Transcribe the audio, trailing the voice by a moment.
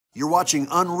You're watching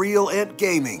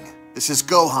UnrealEntGaming. This is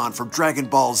Gohan from Dragon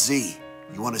Ball Z.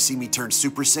 You want to see me turn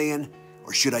Super Saiyan?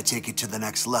 Or should I take it to the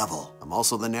next level? I'm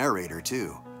also the narrator,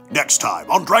 too. Next time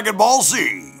on Dragon Ball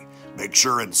Z, make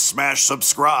sure and smash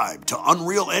subscribe to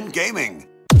UnrealEntGaming.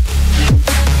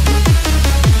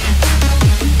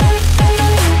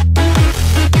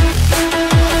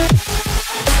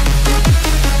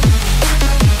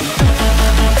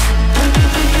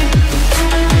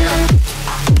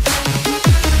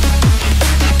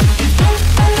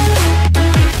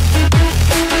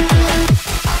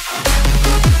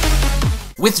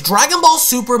 With Dragon Ball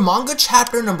Super manga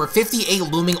chapter number 58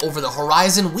 looming over the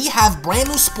horizon, we have brand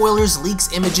new spoilers,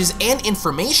 leaks, images, and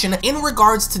information in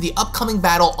regards to the upcoming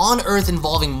battle on Earth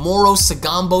involving Moro,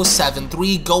 Saganbo,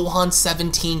 7-3, Gohan,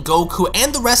 17, Goku,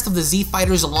 and the rest of the Z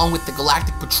Fighters along with the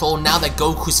Galactic Patrol now that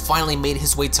Goku's finally made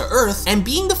his way to Earth. And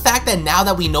being the fact that now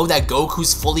that we know that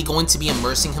Goku's fully going to be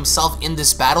immersing himself in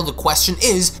this battle, the question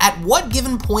is, at what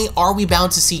given point are we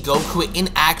bound to see Goku in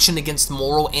action against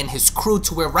Moro and his crew,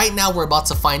 to where right now we're about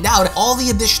to find out all the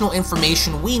additional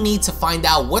information we need to find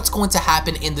out what's going to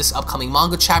happen in this upcoming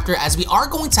manga chapter, as we are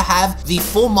going to have the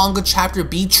full manga chapter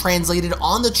be translated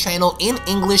on the channel in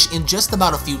English in just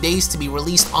about a few days to be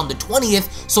released on the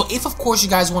 20th. So if of course you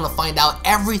guys want to find out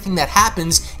everything that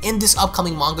happens in this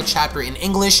upcoming manga chapter in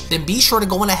English, then be sure to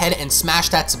go on ahead and smash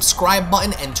that subscribe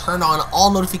button and turn on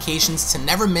all notifications to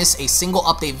never miss a single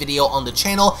update video on the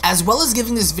channel, as well as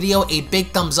giving this video a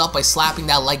big thumbs up by slapping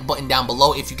that like button down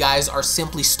below if you guys are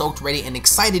simply stoked, ready, and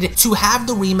excited to have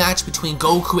the rematch between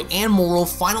Goku and Moro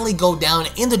finally go down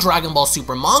in the Dragon Ball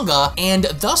Super manga. And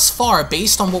thus far,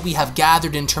 based on what we have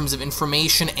gathered in terms of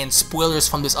information and spoilers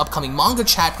from this upcoming manga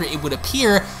chapter, it would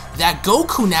appear that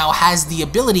Goku now has the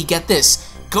ability, get this,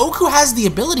 Goku has the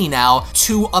ability now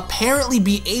to apparently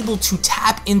be able to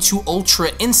tap into Ultra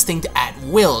Instinct at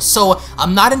will. So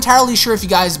I'm not entirely sure if you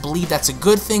guys believe that's a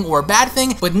good thing or a bad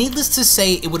thing, but needless to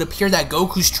say, it would appear that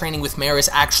Goku's training with Merus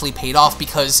actually paid off,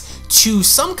 because to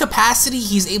some capacity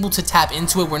he's able to tap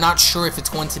into it. We're not sure if it's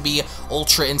going to be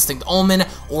Ultra Instinct Omen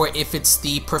or if it's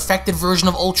the perfected version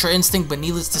of Ultra Instinct, but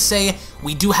needless to say,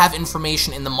 we do have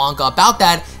information in the manga about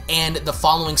that, and the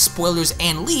following spoilers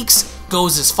and leaks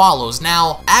goes as follows.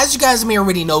 Now, as you guys may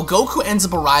already know, Goku ends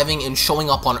up arriving and showing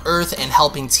up on Earth and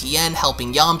helping Tien,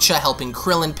 helping Yamcha, helping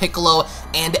Krillin, Piccolo,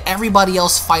 and everybody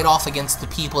else fight off against the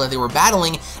people that they were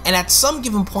battling. And at some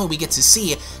given point, we get to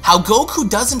see how Goku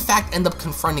does in fact end up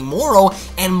confronting Moro,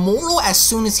 and Moro, as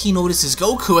soon as he notices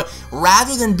Goku,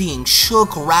 rather than being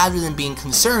shook, rather than being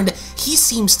concerned, he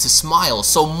seems to smile.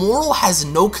 So Moro has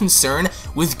no concern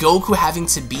with Goku having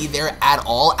to be there at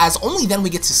all, as only then we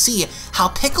get to see how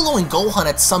Piccolo and Gohan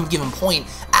at some given point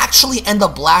actually end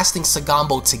up blasting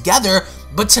Saganbo together,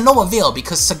 but to no avail,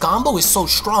 because Saganbo is so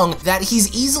strong that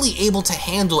he's easily able to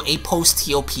handle a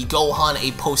post-TOP Gohan,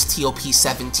 a post-TOP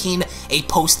 17, a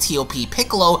post-TOP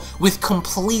Piccolo with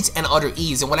complete and utter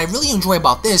ease. And what I really enjoy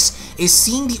about this is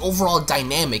seeing the overall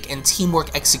dynamic and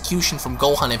teamwork execution from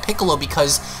Gohan and Piccolo,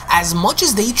 because as much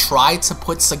as they tried to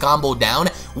put Saganbo down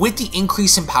with the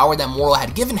increase in power that Moro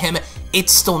had given him,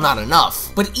 it's still not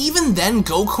enough. But even then,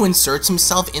 Goku inserts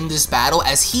himself in this battle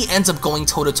as he ends up going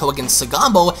toe-to-toe against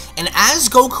Saganbo, and as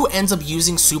Goku ends up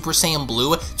using Super Saiyan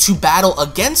Blue to battle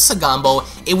against Saganbo,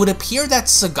 it would appear that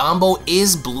Saganbo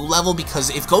is blue level, because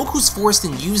if Goku's forced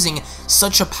in using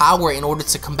such a power in order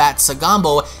to combat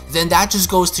Saganbo, then that just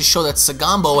goes to show that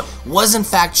Saganbo was in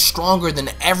fact stronger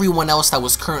than everyone else that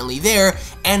was currently there,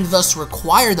 and thus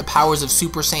require the powers of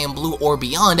Super Saiyan Blue or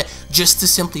beyond just to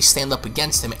simply stand up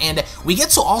against him. And we get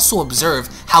to also observe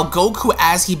how Goku,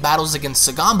 as he battles against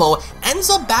Saganbo,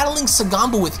 ends up battling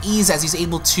Saganbo with ease as he's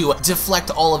able to deflect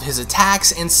all of his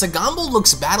attacks, and Saganbo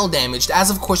looks battle damaged,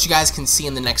 as of course you guys can see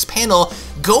in the next panel.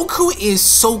 Goku is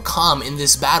so calm in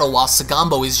this battle while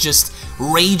Saganbo is just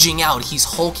raging out, he's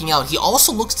hulking out. He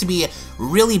also looks to be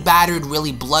really battered,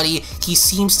 really bloody. He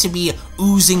seems to be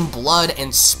oozing blood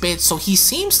and spit, so he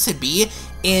seems to be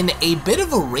in a bit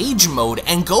of a rage mode,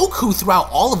 and Goku throughout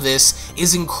all of this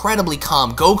is incredibly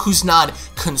calm. Goku's not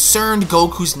concerned,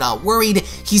 Goku's not worried,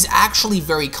 he's actually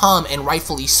very calm, and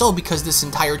rightfully so, because this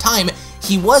entire time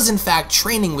he was in fact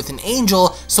training with an angel,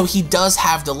 so he does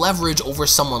have the leverage over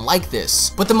someone like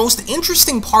this. But the most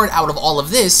interesting part out of all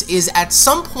of this is at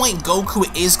some point Goku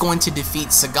is going to defeat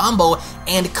Saganbo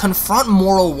and confront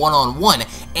Moro one-on-one,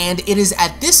 and it is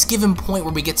at this given point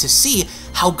where we get to see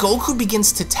how Goku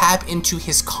begins to tap into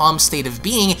his calm state of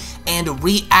being and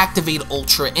reactivate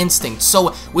Ultra Instinct.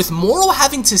 So with Moro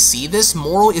having to see this,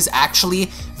 Moro is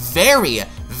actually very,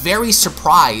 very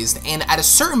surprised, and at a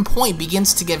certain point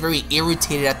begins to get very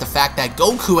irritated at the fact that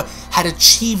Goku had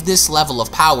achieved this level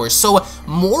of power. So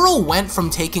Moro went from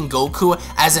taking Goku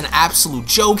as an absolute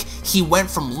joke, he went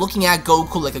from looking at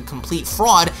Goku like a complete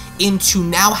fraud, into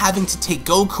now having to take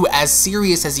Goku as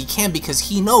serious as he can, because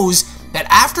he knows that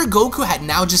after Goku had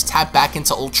now just tapped back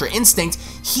into Ultra Instinct,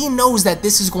 he knows that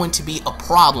this is going to be a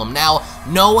problem. Now,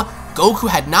 no, Goku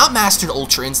had not mastered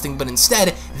Ultra Instinct, but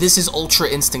instead, this is Ultra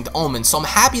Instinct Omen. So I'm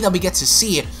happy that we get to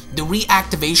see the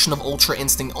reactivation of Ultra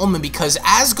Instinct Omen, because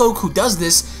as Goku does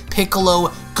this, Piccolo,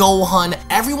 Gohan,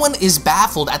 everyone is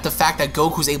baffled at the fact that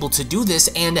Goku's able to do this,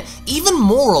 and even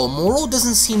Moro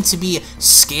doesn't seem to be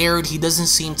scared, he doesn't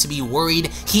seem to be worried,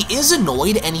 he is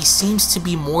annoyed, and he seems to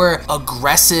be more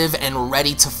aggressive and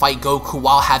ready to fight Goku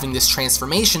while having this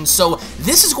transformation. So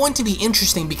this is going to be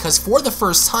interesting, because for the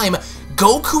first time,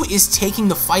 Goku is taking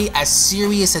the fight as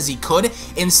serious as he could.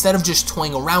 Instead of just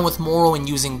toying around with Moro and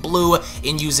using Blue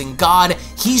and using God,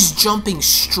 he's jumping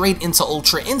straight into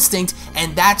Ultra Instinct,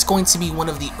 and that's going to be one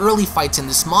of the early fights in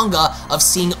this manga of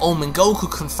seeing Omen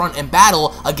Goku confront and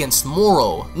battle against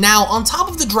Moro. Now, on top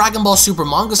of the Dragon Ball Super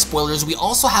manga spoilers, we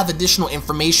also have additional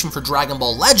information for Dragon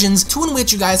Ball Legends, to in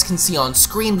which you guys can see on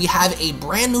screen. We have a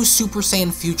brand new Super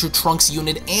Saiyan Future Trunks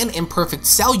unit and Imperfect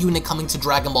Cell unit coming to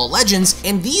Dragon Ball Legends,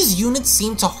 and these units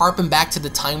seem to harpen back to the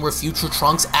time where Future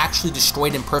Trunks actually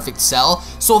destroyed Imperfect Cell.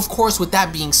 So of course, with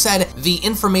that being said, the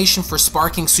information for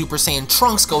sparking Super Saiyan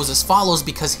Trunks goes as follows,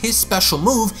 because his special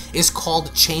move is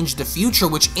called Change the Future,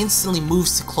 which instantly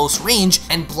moves to close range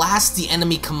and blasts the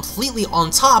enemy completely, on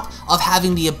top of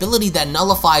having the ability that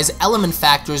nullifies element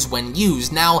factors when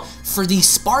used. Now, for the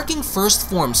sparking first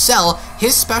form Cell,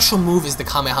 his special move is the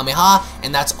Kamehameha,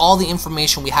 and that's all the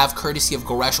information we have courtesy of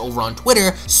Goresh over on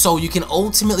Twitter, so you can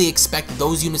ultimately expect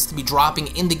those units to be dropping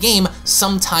in the game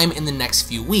sometime in the next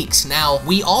few weeks. Now,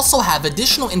 we also have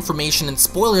additional information and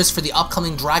spoilers for the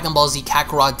upcoming Dragon Ball Z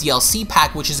Kakarot DLC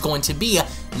pack, which is going to be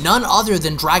none other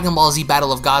than Dragon Ball Z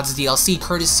Battle of Gods DLC,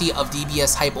 courtesy of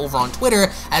DBS Hype over on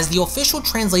Twitter, as the official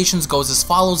translations goes as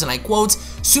follows, and I quote,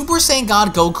 Super Saiyan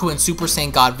God Goku and Super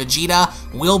Saiyan God Vegeta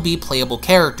will be playable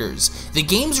characters. The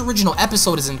game's original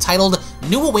episode is entitled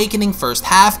New Awakening First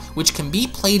Half, which can be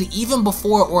played even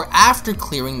before or after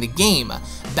clearing the game.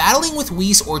 Battling with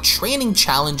WHIS or training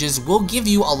challenges will give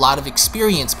you a lot of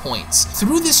experience points.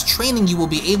 Through this training, you will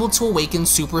be able to awaken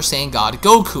Super Saiyan God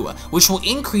Goku, which will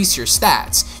increase your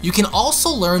stats. You can also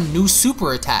learn new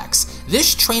super attacks.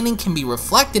 This training can be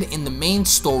reflected in the main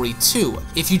story too.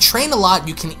 If you train a lot,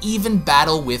 you can even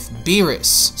battle with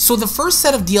Merus. So the first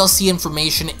set of DLC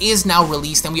information is now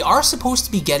released, and we are supposed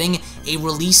to be getting a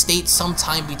release date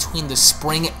sometime between the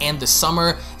spring and the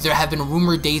summer. There have been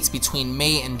rumored dates between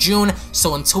May and June,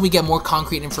 so until we get more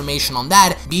concrete information on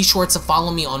that, be sure to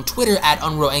follow me on Twitter at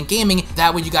UnrealEntGaming.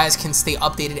 That way you guys can stay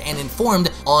updated and informed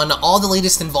on all the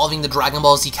latest involving the Dragon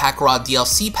Ball Z Kakarot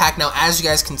DLC pack. Now, as you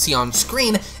guys can see on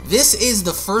screen, this is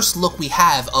the first look we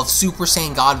have of Super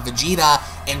Saiyan God Vegeta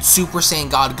and Super Saiyan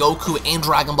God Goku and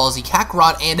Dragon Ball Z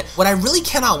Kakarot, and what I really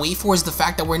cannot wait for is the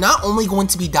fact that we're not only going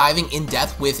to be diving in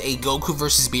depth with a Goku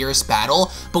versus Beerus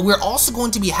battle, but we're also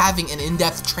going to be having an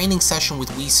in-depth training session with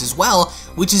WHIS as well,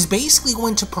 which is basically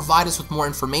going to provide us with more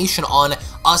information on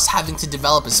us having to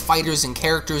develop as fighters and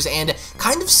characters and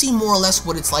kind of see more or less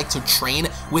what it's like to train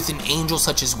with an angel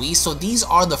such as WHIS. So these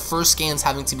are the first scans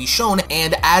having to be shown,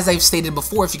 and as I've stated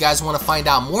before, if you guys want to find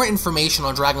out more information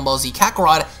on Dragon Ball Z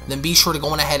Kakarot, then be sure to go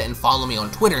on ahead and follow me on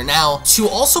Twitter. Now, to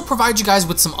also provide you guys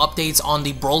with some updates on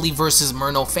the Broly vs.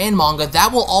 Murno fan manga,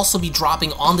 that will also be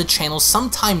dropping on the channel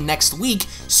sometime next week,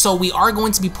 so we are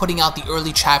going to be putting out the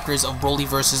early chapters of Broly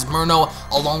vs. Murno,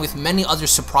 along with many other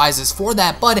surprises for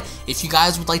that. But if you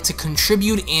guys would like to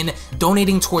contribute in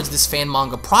donating towards this fan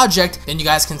manga project, then you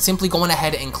guys can simply go on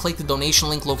ahead and click the donation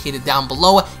link located down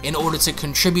below in order to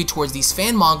contribute towards these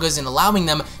fan mangas and allowing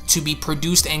them to be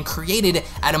produced and created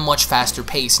at a much faster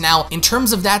pace. Now, in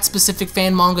terms of that specific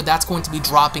fan manga, that's going to be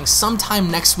dropping sometime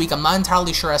next week. I'm not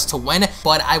entirely sure as to when,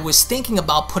 but I was thinking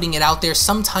about putting it out there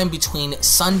sometime between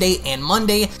Sunday and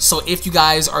Monday. So if you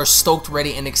guys are stoked,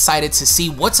 ready, and excited to see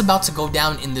what's about to go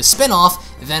down in the spinoff,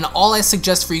 then all I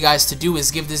suggest for you guys to do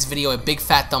is give this video a big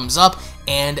fat thumbs up,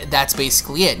 and that's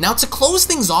basically it. Now, to close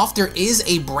things off, there is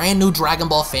a brand new Dragon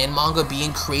Ball fan manga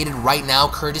being created right now,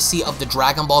 courtesy of the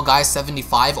Dragon Ball Guy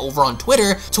 75 over on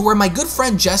Twitter, to where my good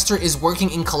friend Jester is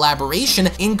working in collaboration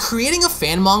in creating a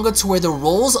fan manga to where the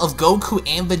roles of Goku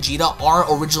and Vegeta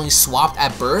are originally swapped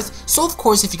at birth. So of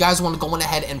course, if you guys want to go on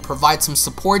ahead and provide some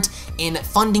support in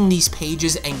funding these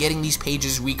pages and getting these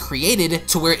pages recreated,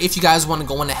 to where if you guys want to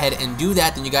go on ahead and do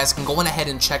that, then you guys can go on ahead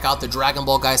and check out the Dragon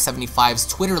Ball Guy 75's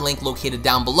Twitter link located located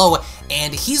down below,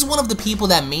 and he's one of the people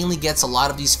that mainly gets a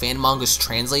lot of these fan mangas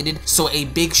translated, so a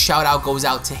big shout out goes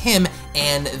out to him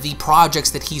and the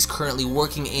projects that he's currently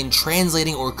working in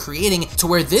translating or creating, to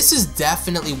where this is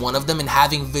definitely one of them, and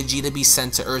having Vegeta be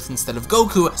sent to Earth instead of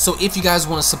Goku. So if you guys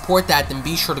want to support that, then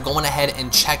be sure to go on ahead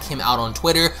and check him out on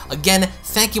Twitter. Again,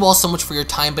 thank you all so much for your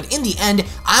time, but in the end,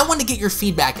 I want to get your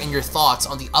feedback and your thoughts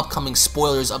on the upcoming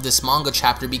spoilers of this manga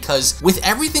chapter, because with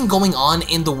everything going on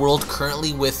in the world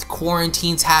currently, with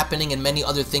quarantines happening and many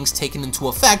other things taken into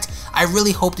effect, I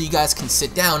really hope that you guys can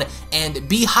sit down and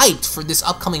be hyped for this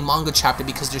upcoming manga chapter,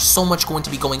 because there's so much going to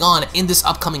be going on in this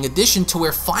upcoming edition, to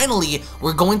where finally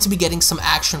we're going to be getting some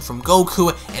action from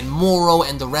Goku and Moro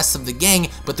and the rest of the gang.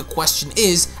 But the question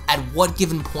is, at what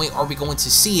given point are we going to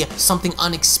see something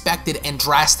unexpected and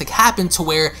drastic happen to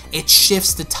where it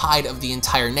shifts the tide of the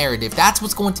entire narrative? That's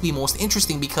what's going to be most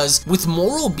interesting, because with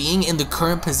Moro being in the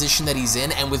current position that he's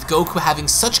in, and with Goku having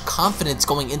such confidence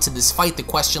going into this fight, the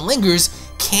question lingers,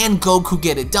 can Goku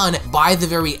get it done by the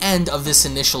very end of this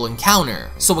initial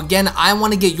encounter? So again, I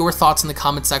want to get your thoughts in the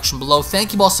comment section below.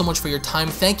 Thank you all so much for your time.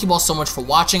 Thank you all so much for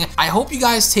watching. I hope you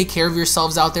guys take care of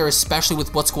yourselves out there, especially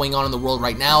with what's going on in the world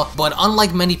right now. But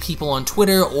unlike many people on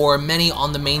Twitter or many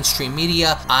on the mainstream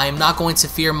media, I'm not going to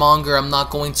fear monger. I'm not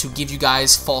going to give you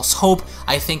guys false hope.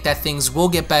 I think that things will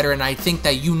get better, and I think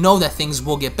that you know that things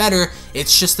will get better.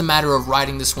 It's just a matter of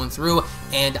riding this one through,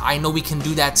 and I know we can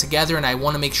do that together, and I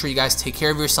want to make sure you guys take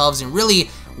care of yourselves and really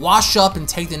wash up and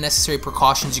take the necessary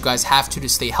precautions you guys have to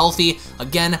stay healthy.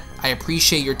 Again, I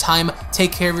appreciate your time.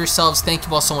 Take care of yourselves. Thank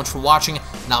you all so much for watching,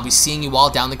 and I'll be seeing you all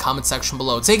down in the comment section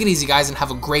below. Take it easy, guys, and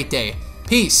have a great day.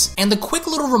 Peace. And a quick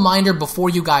little reminder before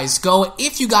you guys go,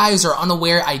 if you guys are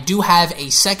unaware, I do have a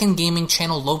second gaming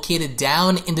channel located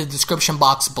down in the description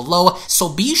box below, so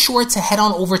be sure to head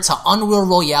on over to Unreal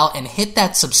Royale and hit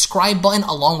that subscribe button,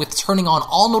 along with turning on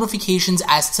all notifications,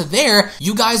 as to there,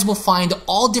 you guys will find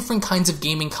all different kinds of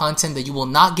gaming content that you will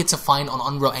not get to find on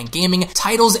UnrealEntGaming,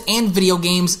 titles and video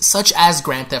games such as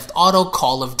Grand Theft Auto,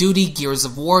 Call of Duty, Gears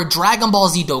of War, Dragon Ball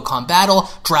Z Dokkan Battle,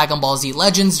 Dragon Ball Z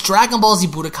Legends, Dragon Ball Z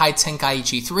Budokai Tenkaichi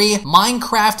 3,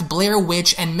 Minecraft, Blair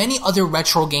Witch, and many other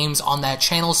retro games on that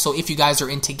channel. So if you guys are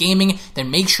into gaming, then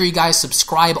make sure you guys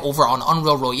subscribe over on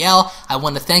Unreal Royale. I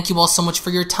want to thank you all so much for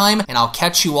your time, and I'll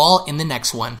catch you all in the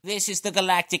next one. This is the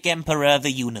Galactic Emperor of the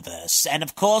Universe, and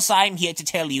of course I'm here to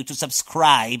tell you to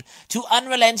subscribe to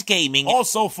UnrealEntGaming.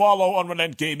 Also follow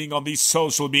UnrealEntGaming on these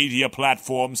social media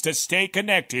platforms to stay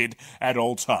connected at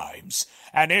all times.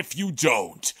 And if you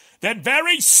don't, then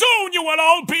very soon you will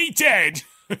all be dead!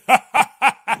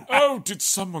 Oh, did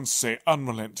someone say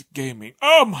UnrealEntGaming?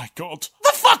 Oh my god.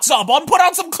 The fuck's up, on? Put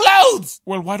on some clothes!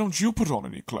 Well, why don't you put on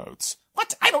any clothes?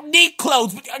 What? I don't need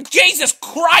clothes. Jesus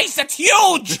Christ, that's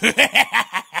huge!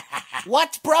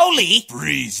 What, Broly?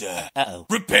 Freezer. Uh-oh.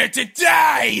 Prepare to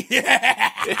die!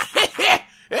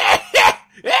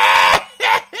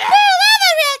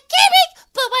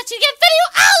 But once you get video,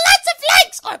 lots of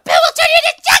likes, or Bill will turn you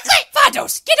into chocolate!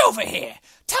 Vados, get over here!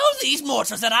 Tell these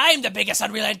mortals that I'm the biggest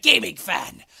UnrealEntGaming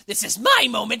fan. This is my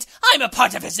moment. I'm a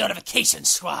part of his notification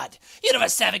squad.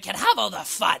 Universe 7 can have all the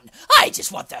fun. I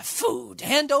just want the food.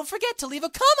 And don't forget to leave a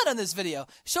comment on this video.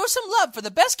 Show some love for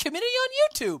the best community on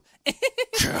YouTube.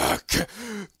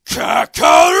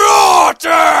 Kakarot!